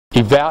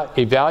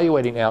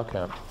Evaluating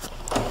outcome.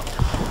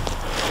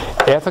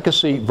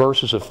 Efficacy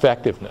versus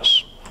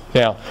effectiveness.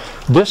 Now,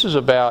 this is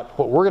about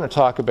what we're going to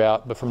talk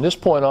about, but from this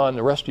point on,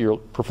 the rest of your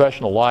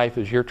professional life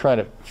is you're trying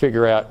to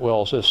figure out,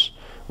 well, is this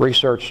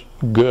research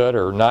good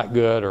or not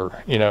good, or,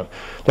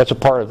 that's a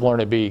part of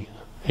learning to be,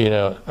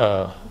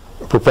 a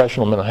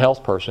professional mental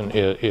health person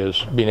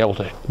is being able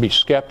to be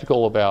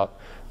skeptical about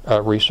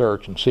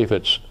research and see if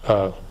it's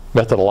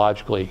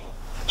methodologically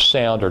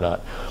sound or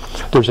not.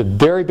 There's a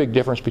very big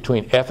difference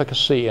between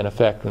efficacy and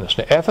effectiveness.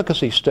 Now,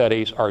 efficacy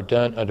studies are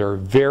done under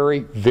very,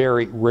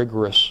 very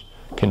rigorous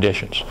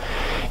conditions.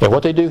 And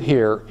what they do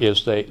here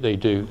is they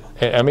do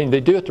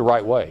it the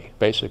right way,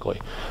 basically.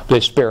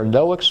 They spare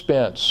no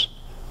expense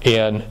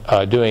in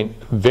doing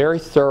very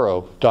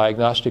thorough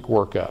diagnostic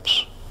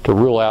workups to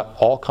rule out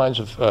all kinds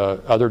of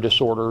other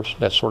disorders,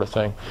 that sort of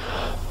thing.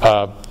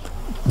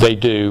 They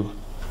do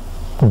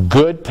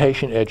good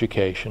patient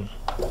education.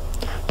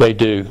 They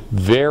do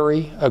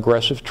very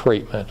aggressive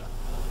treatment,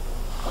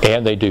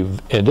 and they do,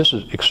 and this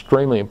is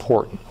extremely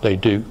important, they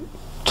do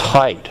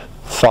tight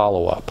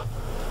follow-up.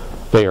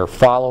 They are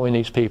following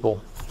these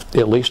people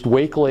at least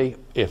weekly,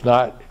 if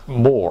not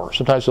more.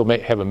 Sometimes they'll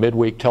have a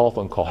midweek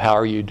telephone call, how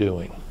are you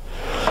doing?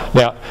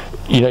 Now,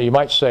 you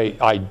might say,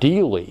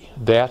 ideally,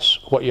 that's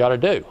what you ought to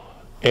do.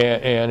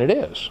 And it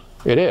is.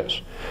 It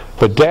is.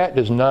 But that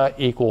does not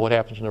equal what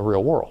happens in the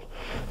real world.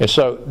 And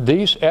so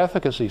these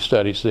efficacy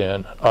studies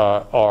then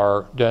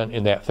are done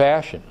in that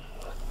fashion.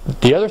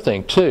 The other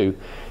thing, too,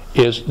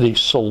 is the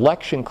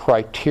selection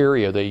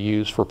criteria they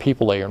use for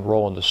people they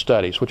enroll in the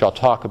studies, which I'll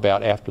talk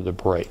about after the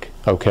break.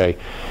 Okay,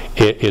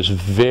 it is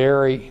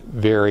very,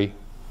 very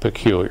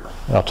peculiar,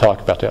 and I'll talk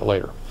about that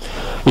later.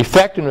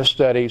 Effectiveness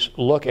studies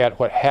look at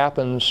what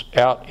happens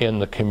out in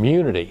the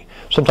community,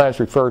 sometimes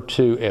referred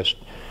to as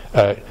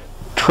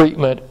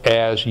treatment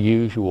as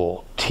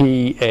usual,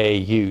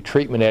 TAU,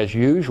 treatment as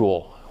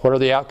usual. What are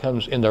the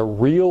outcomes in the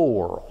real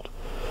world?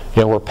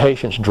 Where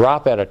patients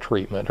drop out of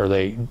treatment, or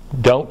they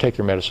don't take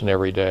their medicine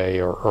every day,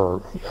 or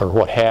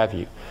what have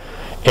you.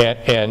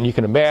 And you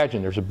can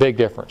imagine there's a big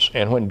difference.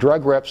 And when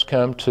drug reps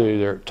come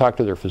to talk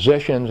to their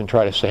physicians and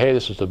try to say, hey,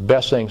 this is the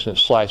best thing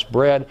since sliced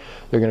bread,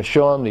 they're going to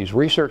show them these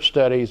research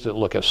studies that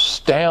look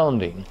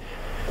astounding,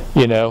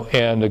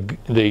 and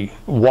the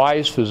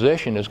wise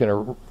physician is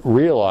going to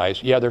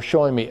realize, yeah, they're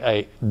showing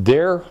me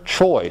their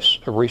choice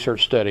of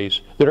research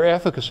studies that are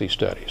efficacy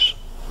studies.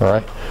 All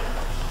right?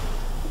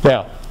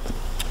 Now,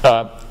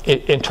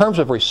 in terms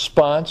of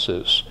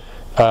responses,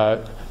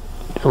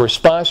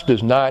 response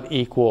does not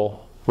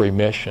equal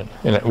remission.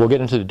 And we'll get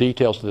into the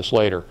details of this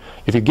later.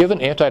 If you give an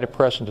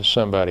antidepressant to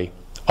somebody,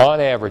 on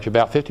average,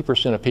 about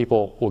 50% of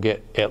people will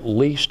get at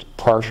least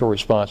partial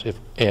response,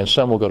 and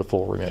some will go to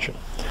full remission.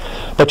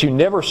 But you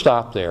never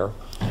stop there.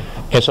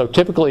 And so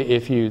typically,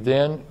 if you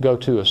then go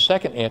to a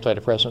second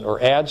antidepressant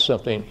or add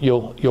something,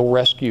 you'll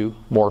rescue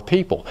more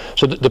people.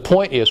 So the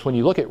point is, when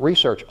you look at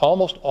research,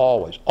 almost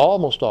always,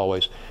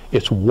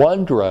 it's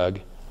one drug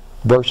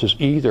versus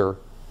either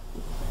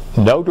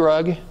no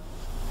drug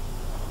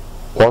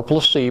or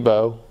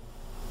placebo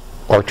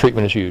or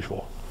treatment as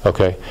usual.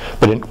 Okay,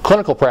 but in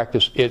clinical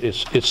practice,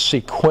 it's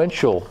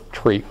sequential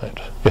treatment.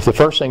 If the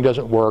first thing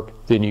doesn't work,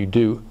 then you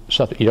do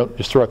something. You don't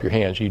just throw up your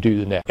hands. You do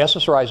the next.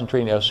 SSRIs in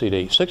treating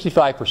OCD.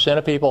 65%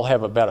 of people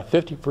have about a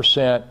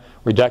 50%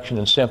 reduction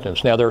in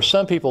symptoms. Now, there are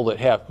some people that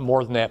have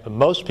more than that, but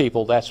most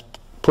people, that's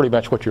pretty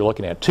much what you're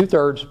looking at.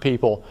 2/3 of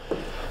people,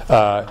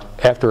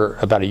 after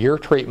about a year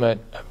of treatment,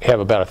 have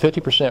about a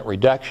 50%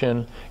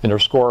 reduction in their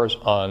scores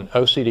on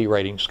OCD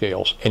rating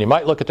scales. And you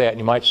might look at that and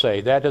you might say,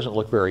 that doesn't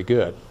look very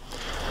good.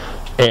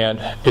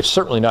 And it's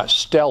certainly not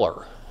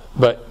stellar,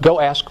 but go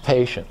ask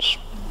patients.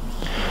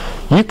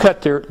 You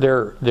cut their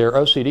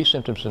OCD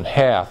symptoms in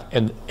half,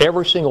 and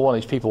every single one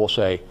of these people will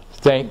say,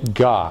 thank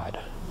God,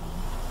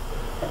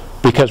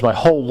 because my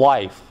whole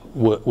life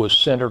was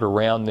centered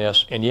around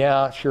this, and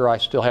yeah, sure, I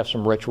still have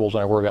some rituals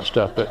and I worry about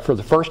stuff, but for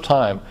the first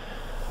time,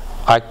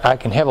 I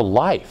can have a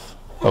life,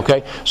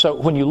 okay? So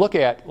when you look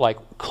at like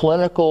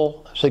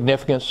clinical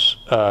significance,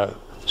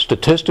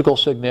 statistical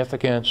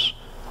significance,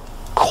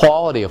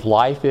 quality of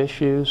life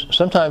issues,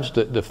 sometimes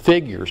the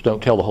figures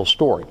don't tell the whole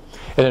story.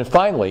 And then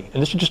finally,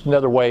 and this is just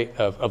another way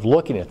of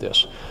looking at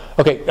this,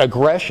 okay,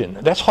 aggression,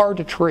 that's hard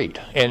to treat.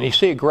 And you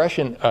see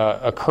aggression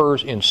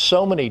occurs in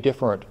so many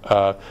different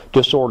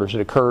disorders.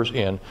 It occurs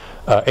in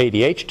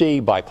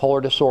ADHD,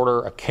 bipolar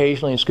disorder,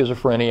 occasionally in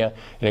schizophrenia.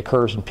 It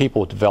occurs in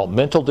people with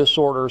developmental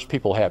disorders,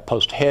 people have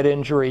post-head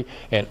injury,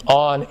 and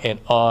on and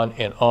on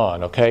and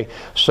on, okay?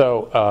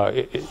 So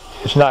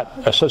it's not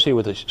associated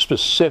with a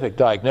specific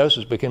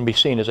diagnosis, but can be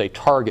seen as a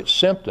target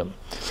symptom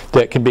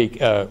that can be,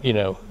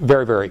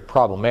 very, very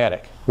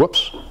problematic.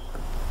 Whoops.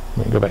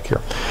 Let me go back here.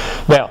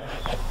 Now,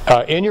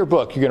 in your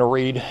book, you're going to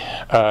read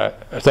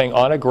a thing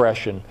on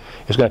aggression.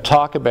 It's going to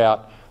talk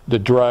about the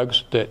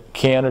drugs that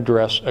can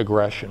address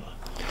aggression.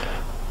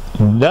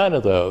 None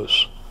of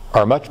those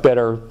are much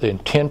better than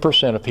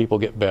 10% of people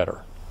get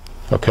better.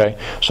 Okay?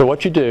 So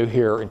what you do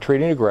here in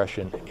treating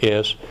aggression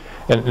is,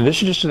 and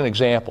this is just an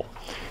example,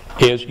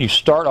 is you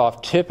start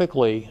off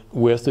typically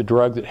with the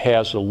drug that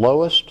has the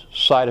lowest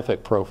side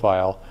effect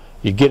profile.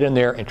 You get in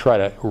there and try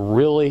to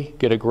really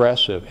get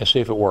aggressive and see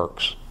if it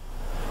works.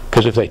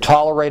 Because if they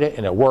tolerate it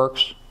and it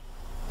works,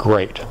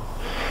 great.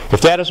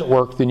 If that doesn't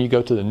work, then you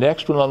go to the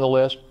next one on the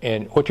list,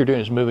 and what you're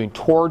doing is moving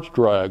towards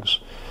drugs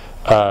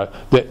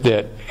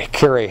that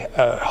carry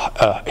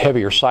a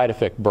heavier side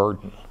effect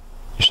burden.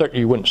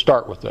 You wouldn't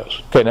start with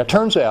those. Okay, now it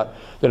turns out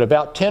that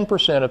about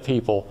 10% of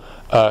people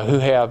who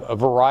have a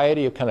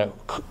variety of kind of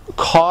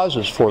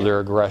causes for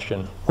their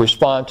aggression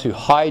respond to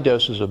high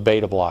doses of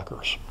beta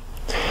blockers.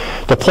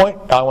 The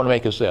point I want to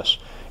make is this.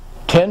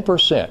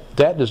 10%,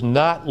 that does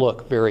not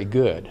look very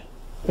good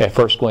at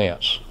first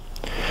glance.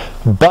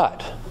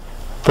 But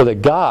for the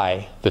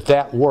guy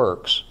that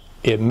works,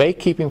 it may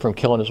keep him from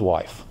killing his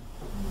wife.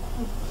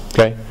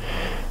 Okay?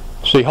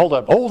 So you hold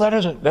up, oh,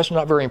 that's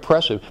not very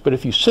impressive. But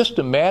if you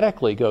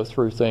systematically go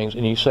through things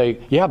and you say,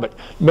 yeah, but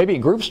maybe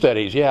in group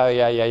studies,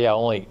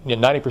 only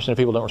 90% of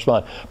people don't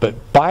respond.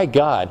 But by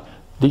God,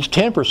 these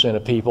 10%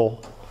 of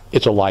people,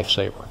 it's a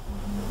lifesaver.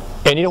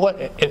 And you know what?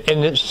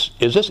 And is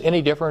this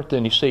any different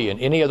than you see in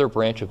any other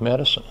branch of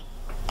medicine?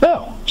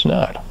 No, it's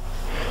not.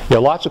 You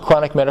know, lots of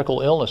chronic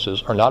medical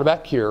illnesses are not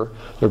about cure.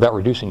 They're about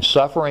reducing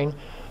suffering,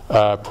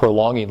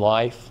 prolonging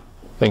life,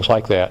 things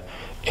like that.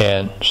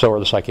 And so are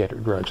the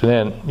psychiatric drugs. And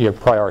then you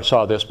probably already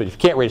saw this, but if you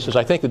can't read it, it says,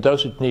 I think the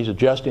dosage needs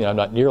adjusting. I'm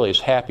not nearly as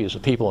happy as the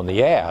people in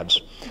the ads.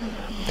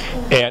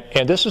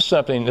 And this is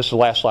something, this is the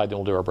last slide, then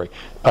we'll do our break.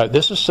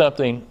 This is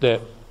something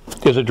that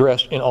is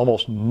addressed in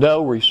almost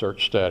no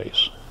research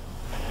studies.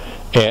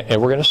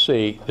 And we're going to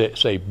see that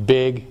it's a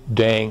big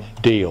dang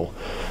deal.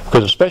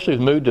 Because especially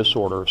with mood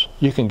disorders,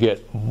 you can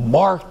get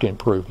marked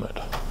improvement,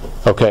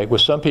 okay,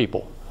 with some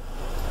people.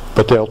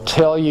 But they'll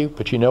tell you,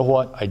 but you know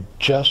what, I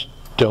just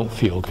don't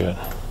feel good.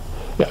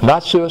 Yeah, I'm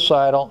not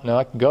suicidal. No,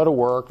 I can go to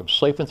work. I'm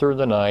sleeping through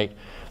the night.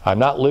 I'm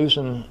not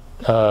losing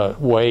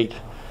weight.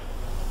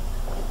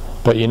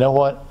 But you know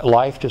what?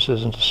 Life just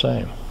isn't the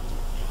same.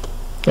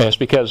 And it's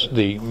because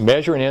the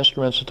measuring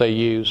instruments that they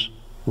use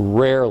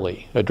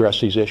rarely address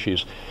these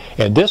issues.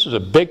 And this is a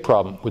big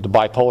problem with the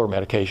bipolar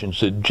medications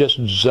that just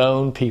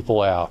zone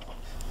people out.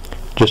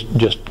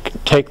 Just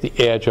take the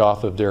edge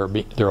off of their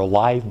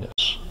aliveness.